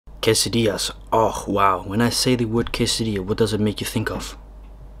Quesadillas. Oh wow, when I say the word quesadilla, what does it make you think of?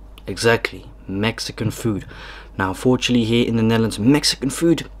 Exactly, Mexican food. Now unfortunately here in the Netherlands, Mexican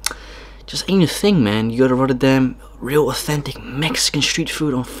food just ain't a thing, man. You gotta Rotterdam, real authentic Mexican street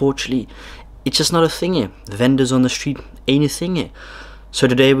food. Unfortunately, it's just not a thing here. The vendors on the street ain't a thing here. So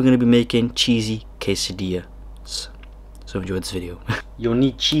today we're gonna be making cheesy quesadillas. So enjoy this video. You'll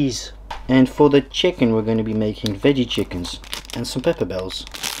need cheese. And for the chicken we're gonna be making veggie chickens and some pepper bells.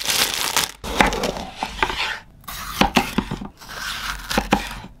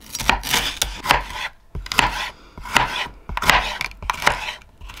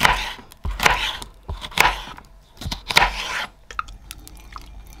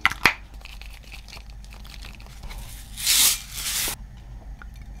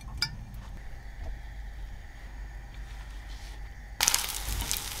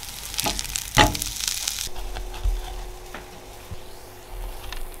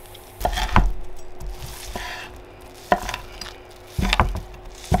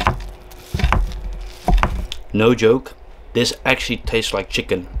 No joke, this actually tastes like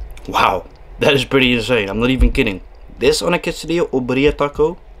chicken. Wow, that is pretty insane. I'm not even kidding. This on a quesadilla or birria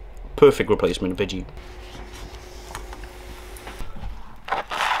taco, perfect replacement veggie.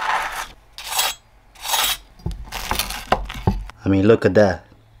 I mean, look at that.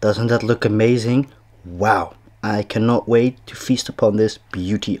 Doesn't that look amazing? Wow, I cannot wait to feast upon this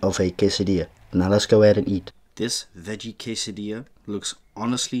beauty of a quesadilla. Now let's go ahead and eat. This veggie quesadilla looks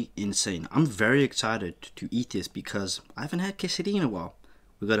honestly insane. I'm very excited to eat this because I haven't had quesadilla in a while.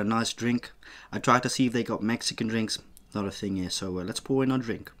 We got a nice drink. I tried to see if they got Mexican drinks. Not a thing here, so let's pour in our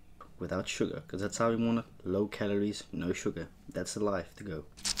drink. Without sugar, because that's how we want it. Low calories, no sugar. That's the life to go.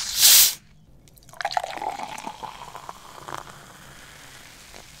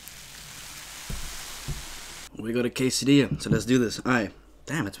 We got a quesadilla, so let's do this. Alright,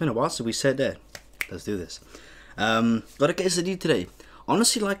 damn, it's been a while since we said that. Let's do this. Got a quesadilla today.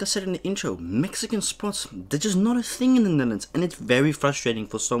 Honestly, like I said in the intro, Mexican spots, they're just not a thing in the Netherlands, and it's very frustrating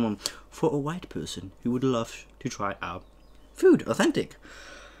for a white person who would love to try our food, authentic.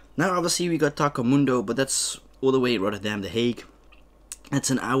 Now obviously we got Taco Mundo, but that's all the way in Rotterdam, The Hague. That's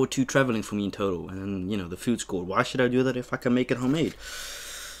an hour or two traveling for me in total, and you know, the food's cold. Why should I do that if I can make it homemade?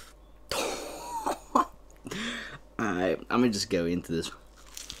 Alright, I'm gonna just go into this.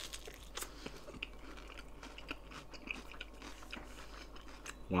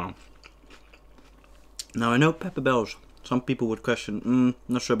 Wow. Now I know pepper bells, some people would question,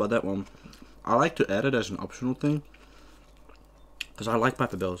 not sure about that one. I like to add it as an optional thing, because I like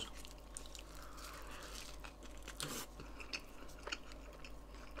pepper bells.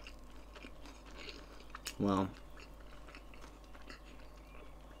 Wow.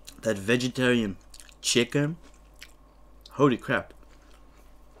 That vegetarian chicken, holy crap.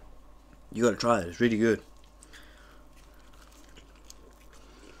 You gotta try it, it's really good.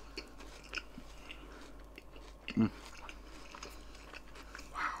 Wow.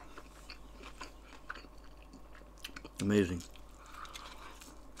 Amazing.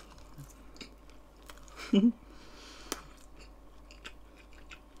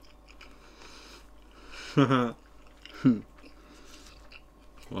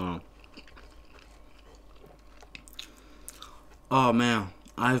 Wow. Oh man,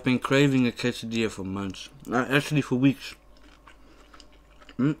 I've been craving a quesadilla for months. Actually for weeks.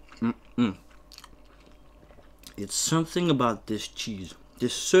 It's something about this cheese.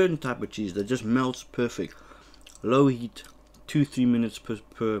 This certain type of cheese that just melts perfect. Low heat, 2-3 minutes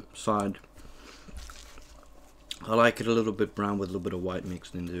per side. I like it a little bit brown with a little bit of white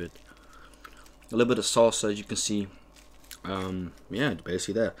mixed into it. A little bit of salsa, as you can see. Yeah,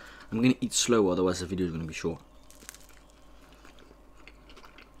 basically that. I'm gonna eat slow, otherwise the video is gonna be short.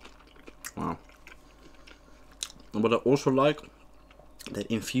 Wow. And what I also like, that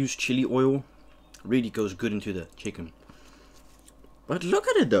infused chili oil really goes good into the chicken. But look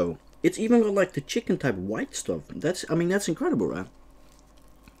at it though. It's even got like the chicken type white stuff. I mean, that's incredible, right?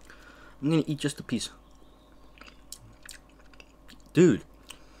 I'm gonna eat just a piece. Dude,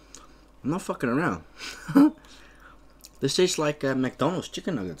 I'm not fucking around. This tastes like McDonald's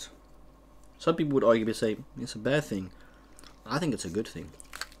chicken nuggets. Some people would arguably say it's a bad thing. I think it's a good thing.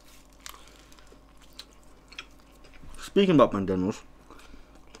 Speaking about McDonald's,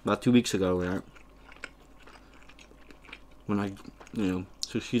 about 2 weeks ago, right, when I,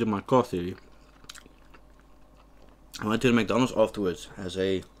 succeeded my car theory, I went to the McDonald's afterwards as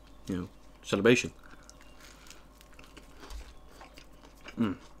a, celebration.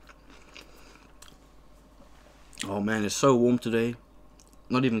 Oh man, it's so warm today.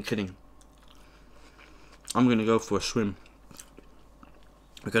 Not even kidding. I'm gonna go for a swim.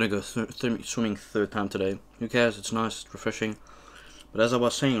 We're gonna go swimming third time today. Who cares? It's nice, it's refreshing. But as I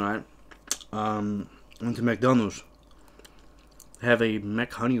was saying, right, went to McDonald's. Have a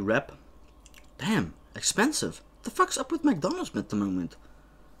Mac Honey wrap. Damn, expensive. The fuck's up with McDonald's at the moment?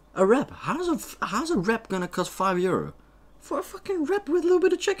 A wrap. How's a wrap gonna cost €5 for a fucking wrap with a little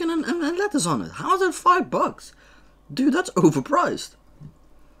bit of chicken and lettuce on it? How's that $5? Dude, that's overpriced.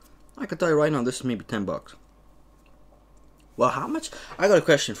 I can tell you right now, this is maybe $10. Well, how much? I got a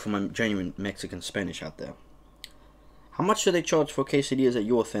question for my genuine Mexican Spanish out there. How much do they charge for quesadillas at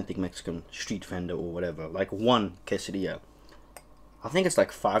your authentic Mexican street vendor or whatever? Like one quesadilla. I think it's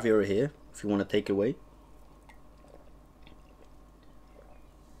like €5 here if you want to take it away.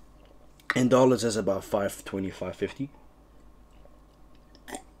 In dollars, is about $5.20, $5.50.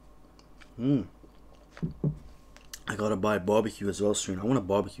 I gotta buy barbecue as well soon. I want a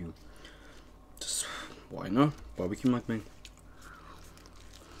barbecue. Just why not? Barbecue mukbang.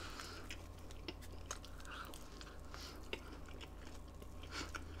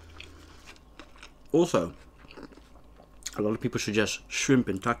 Also, a lot of people suggest shrimp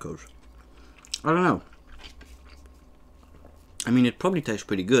in tacos. I don't know. I mean, it probably tastes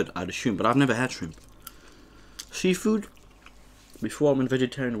pretty good, I'd assume, but I've never had shrimp. Seafood, before I went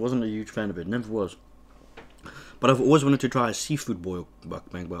vegetarian, wasn't a huge fan of it. Never was. But I've always wanted to try a seafood boil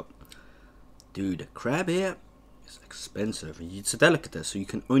mukbang, but dude, crab here is expensive. It's a delicacy, so you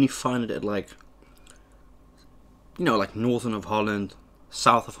can only find it at like, you know, like northern of Holland,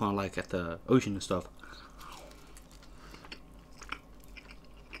 south of Holland, like at the ocean and stuff.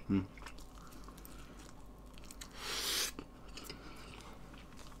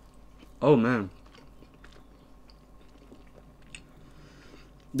 Oh man,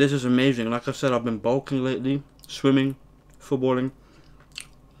 this is amazing. Like I said, I've been bulking lately, swimming, footballing.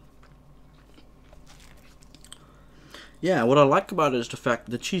 Yeah, what I like about it is the fact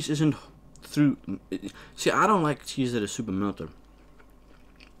the cheese isn't through. See, I don't like cheese that is super melted.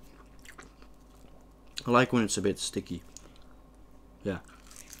 I like when it's a bit sticky. Yeah.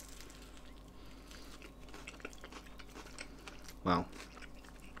 Wow.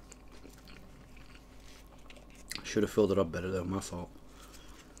 Should have filled it up better though, my fault.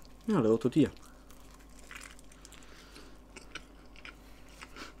 Yeah, a little tortilla.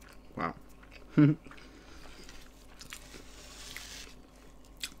 Wow.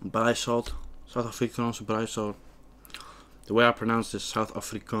 Breisalt, South Afrikaanse breisalt. The way I pronounce this, South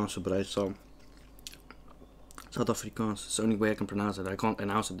Afrikaanse breisalt. South Afrikaans, it's the only way I can pronounce it. I can't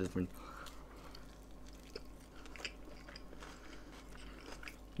pronounce it different.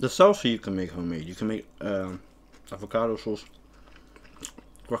 The salsa you can make homemade. You can make avocado sauce,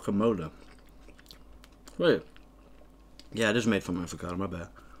 guacamole. Wait, yeah, it is made from avocado. My bad.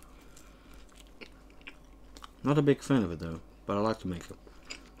 Not a big fan of it though, but I like to make it.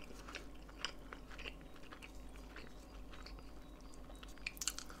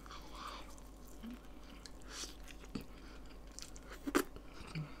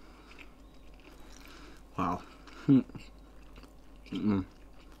 Wow.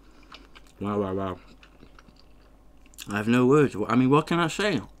 Wow. I have no words. I mean, what can I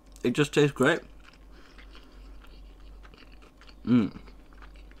say? It just tastes great.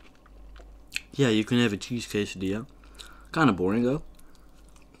 Yeah, you can have a cheese quesadilla. Kind of boring though.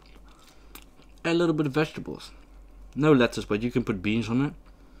 Add a little bit of vegetables. No lettuce, but you can put beans on it.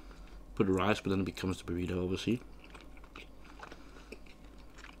 Put rice, but then it becomes the burrito, obviously.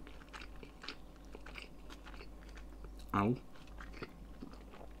 Ow.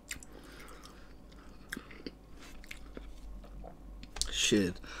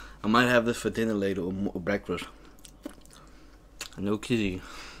 Shit. I might have this for dinner later or breakfast. No kidding.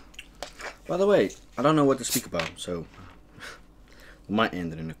 By the way, I don't know what to speak about, so we might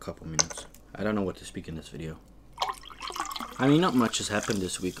end it in a couple minutes. I don't know what to speak in this video. I mean, not much has happened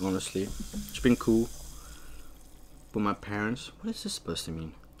this week, honestly. It's been cool with my parents. What is this supposed to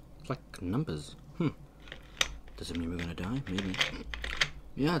mean? It's like numbers. Does it mean we're gonna die? Maybe.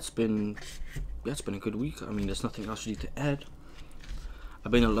 Yeah, it's been a good week. I mean, there's nothing else really to add.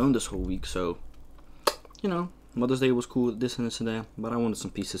 I've been alone this whole week, so you know, Mother's Day was cool, this and this and that, but I wanted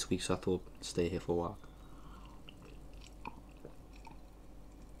some peace this week, so I thought I'd stay here for a while.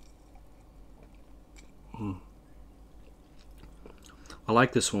 I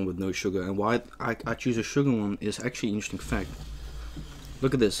like this one with no sugar, and why I choose a sugar one is actually an interesting fact.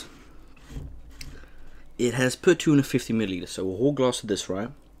 Look at this. It has per 250 milliliters, so a whole glass of this,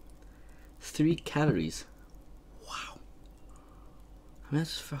 right? 3 calories. Wow. I mean,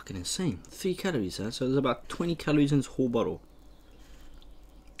 that's fucking insane. 3 calories, huh? So there's about 20 calories in this whole bottle.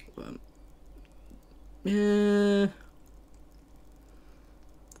 Yeah.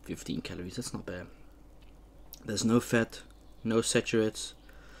 15 calories, that's not bad. There's no fat, no saturates,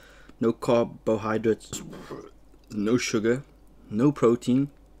 no carbohydrates, no sugar, no protein,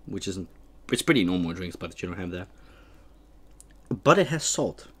 which isn't, it's pretty normal drinks, but you don't have that. But it has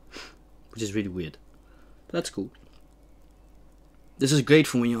salt, which is really weird. But that's cool. This is great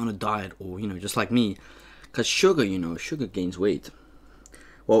for when you're on a diet, or you know, just like me, because sugar, you know, sugar gains weight.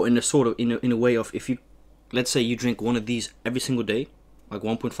 Well, in a sort of in a way of, if you, let's say you drink one of these every single day, like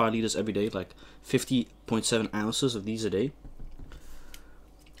 1.5 liters every day, like 50.7 ounces of these a day.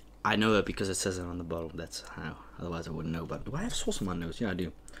 I know it because it says it on the bottle. That's how. Otherwise, I wouldn't know. But do I have sauce on my nose? Yeah, I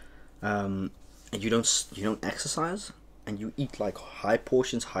do. And you don't exercise, and you eat like high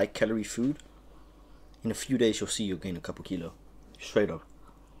portions, high calorie food. In a few days, you'll see you'll gain a couple kilo, straight up.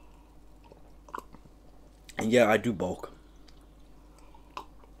 And yeah, I do bulk.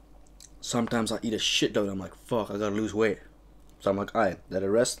 Sometimes I eat a shitload. I'm like, fuck, I gotta lose weight. So I'm like, alright, let it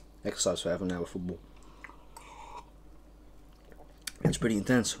rest. Exercise for half an hour, football. It's pretty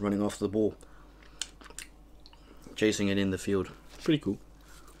intense, running off the ball, chasing it in the field. Pretty cool.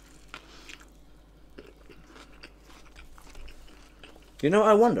 You know,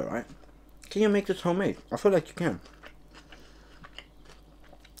 I wonder, right? Can you make this homemade? I feel like you can.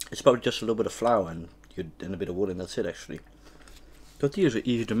 It's probably just a little bit of flour and a bit of water, and that's it, actually. Tortillas are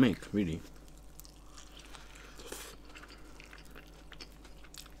easy to make, really.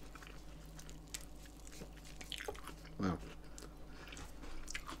 Wow.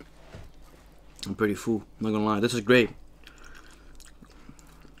 I'm pretty full, not gonna lie. This is great.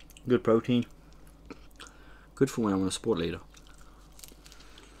 Good protein. Good for when I want to sport later.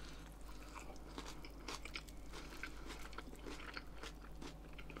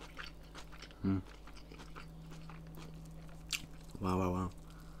 Wow, wow,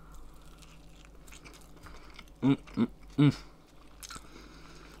 wow.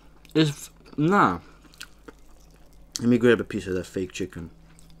 Nah. Let me grab a piece of that fake chicken.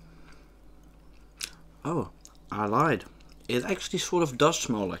 Oh, I lied. It actually sort of does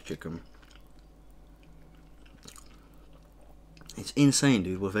smell like chicken. It's insane,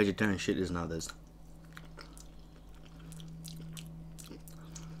 dude, what vegetarian shit is nowadays.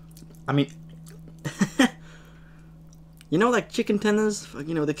 I mean, you know, like chicken tenders,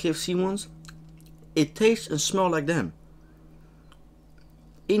 you know, the KFC ones? It tastes and smells like them.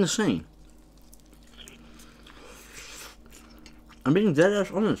 Insane. I'm being dead ass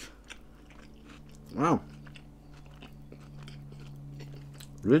honest. Wow.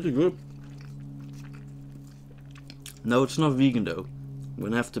 Really good. No, it's not vegan though. I'm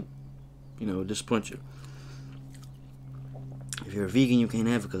gonna have to, you know, disappoint you. If you're a vegan, you can't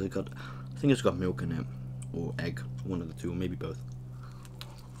have it because I think it's got milk in it. Or egg. One of the two, or maybe both.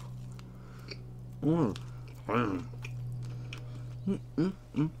 Mm.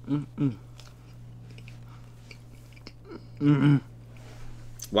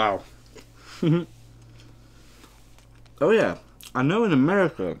 Wow. Oh yeah, I know in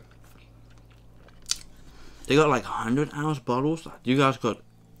America they got like 100-ounce bottles. You guys got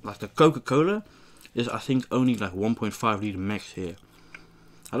like the Coca-Cola is, I think, only like 1.5 liter max here.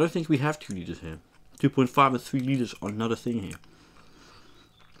 I don't think we have 2 liters here. 2.5 and 3 liters are not a thing here.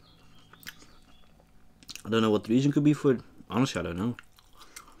 I don't know what the reason could be for it. Honestly, I don't know.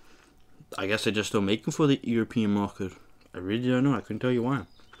 I guess they just don't make them for the European market. I really don't know. I couldn't tell you why.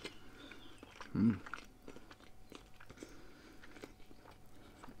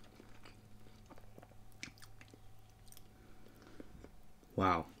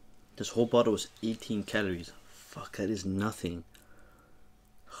 Wow. This whole bottle was 18 calories. Fuck, that is nothing.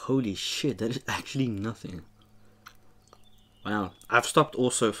 Holy shit, that is actually nothing. Wow. I've stopped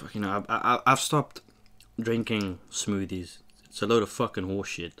also, you know, I've stopped drinking smoothies. It's a load of fucking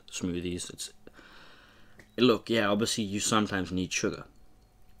horseshit, smoothies. Look, yeah, obviously you sometimes need sugar.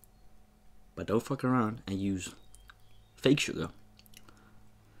 But don't fuck around and use fake sugar.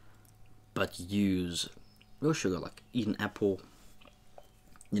 But use real sugar, like eat an apple.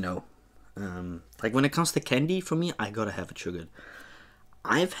 You know, like when it comes to candy, for me, I gotta have it sugared.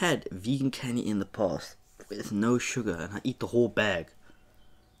 I've had vegan candy in the past with no sugar, and I eat the whole bag.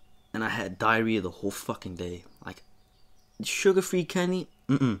 And I had diarrhea the whole fucking day. Like, sugar-free candy,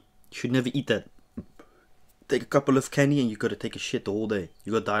 you should never eat that. Take a couple of candy and you gotta take a shit the whole day.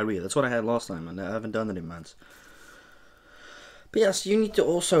 You got diarrhea. That's what I had last time, and I haven't done it in months. But yes, you need to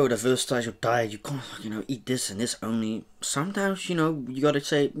also diversify your diet. You can't, you know, eat this and this only. Sometimes, you know, you gotta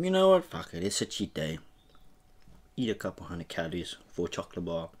say, you know what, fuck it, it's a cheat day. Eat a couple 100 calories for a chocolate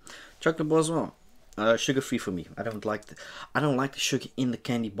bar. Chocolate bar as well. Sugar free for me. I don't like the sugar in the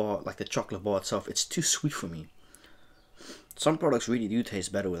candy bar, like the chocolate bar itself. It's too sweet for me. some products really do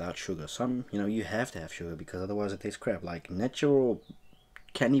taste better without sugar. Some, you know, you have to have sugar because otherwise it tastes crap. Like natural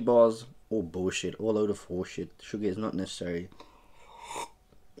candy bars, all bullshit, all load of horseshit. Sugar is not necessary.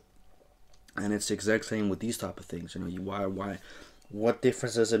 And it's the exact same with these type of things. You know, why, what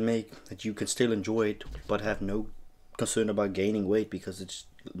difference does it make that you can still enjoy it but have no concern about gaining weight because it's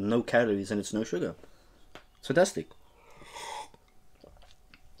no calories and it's no sugar? It's fantastic.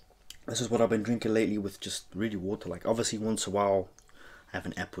 This is what I've been drinking lately with just really water. Like obviously once in a while I have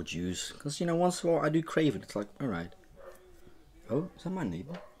an apple juice because, you know, once in a while I do crave it. It's like, alright. Oh, is that my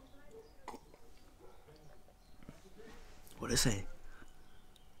neighbor? What did I say?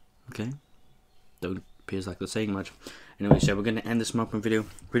 Okay. Don't appears like they're saying much. Anyway, so we're gonna end this mukbang video.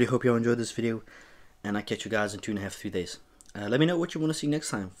 Really hope you all enjoyed this video, and I catch you guys in 2.5 to 3 days. Let me know what you want to see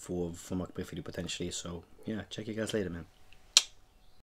next time for mukbang video potentially. So yeah, check you guys later, man.